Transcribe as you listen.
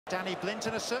Danny Blint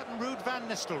and a certain Ruud van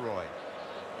Nistelrooy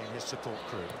in his support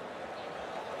crew.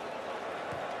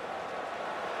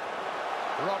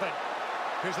 Robben,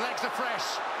 whose legs are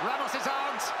fresh. Ramos'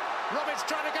 arms. Robben's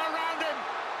trying to go around him.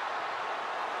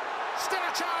 Still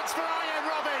a chance for Arjen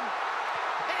Robben.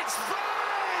 It's 5!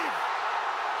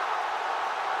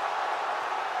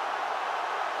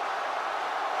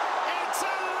 It's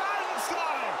a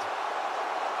landslide!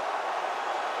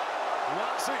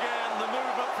 Once again, the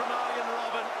movement from Arjen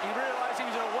Robben. He realised he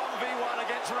was in a 1v1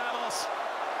 against Ramos.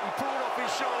 He pulled off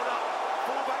his shoulder.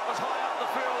 Fullback was high up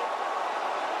the field.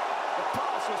 The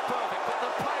pass was perfect, but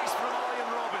the pace from Arjen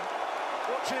Robben.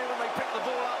 Watch here when they pick the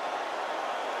ball up.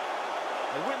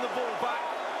 They win the ball back.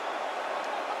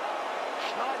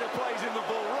 Schneider plays in the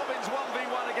ball. Robben's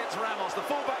 1v1 against Ramos. The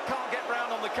fullback can't get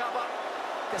round on the cover.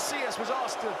 Casillas was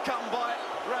asked to come by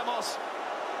Ramos.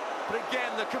 But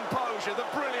again, the composure, the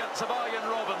brilliance of Arjen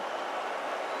Robben.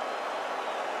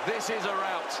 This is a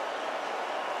rout.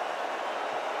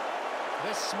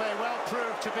 This may well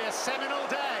prove to be a seminal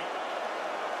day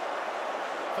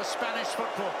for Spanish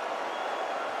football.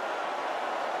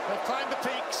 They've climbed the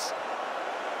peaks,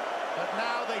 but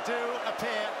now they do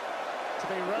appear to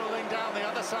be rolling down the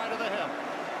other side of the hill.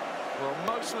 Well,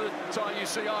 most of the time you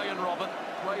see Arjen Robben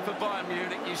play for Bayern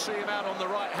Munich, you see him out on the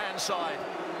right-hand side.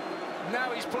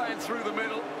 Now he's playing through the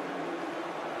middle,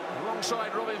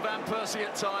 alongside Robin van Persie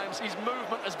at times. His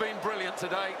movement has been brilliant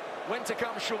today. When to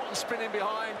come short and spin in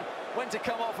behind, when to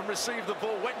come off and receive the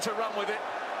ball, when to run with it.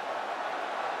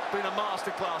 Been a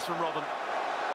masterclass from Robben.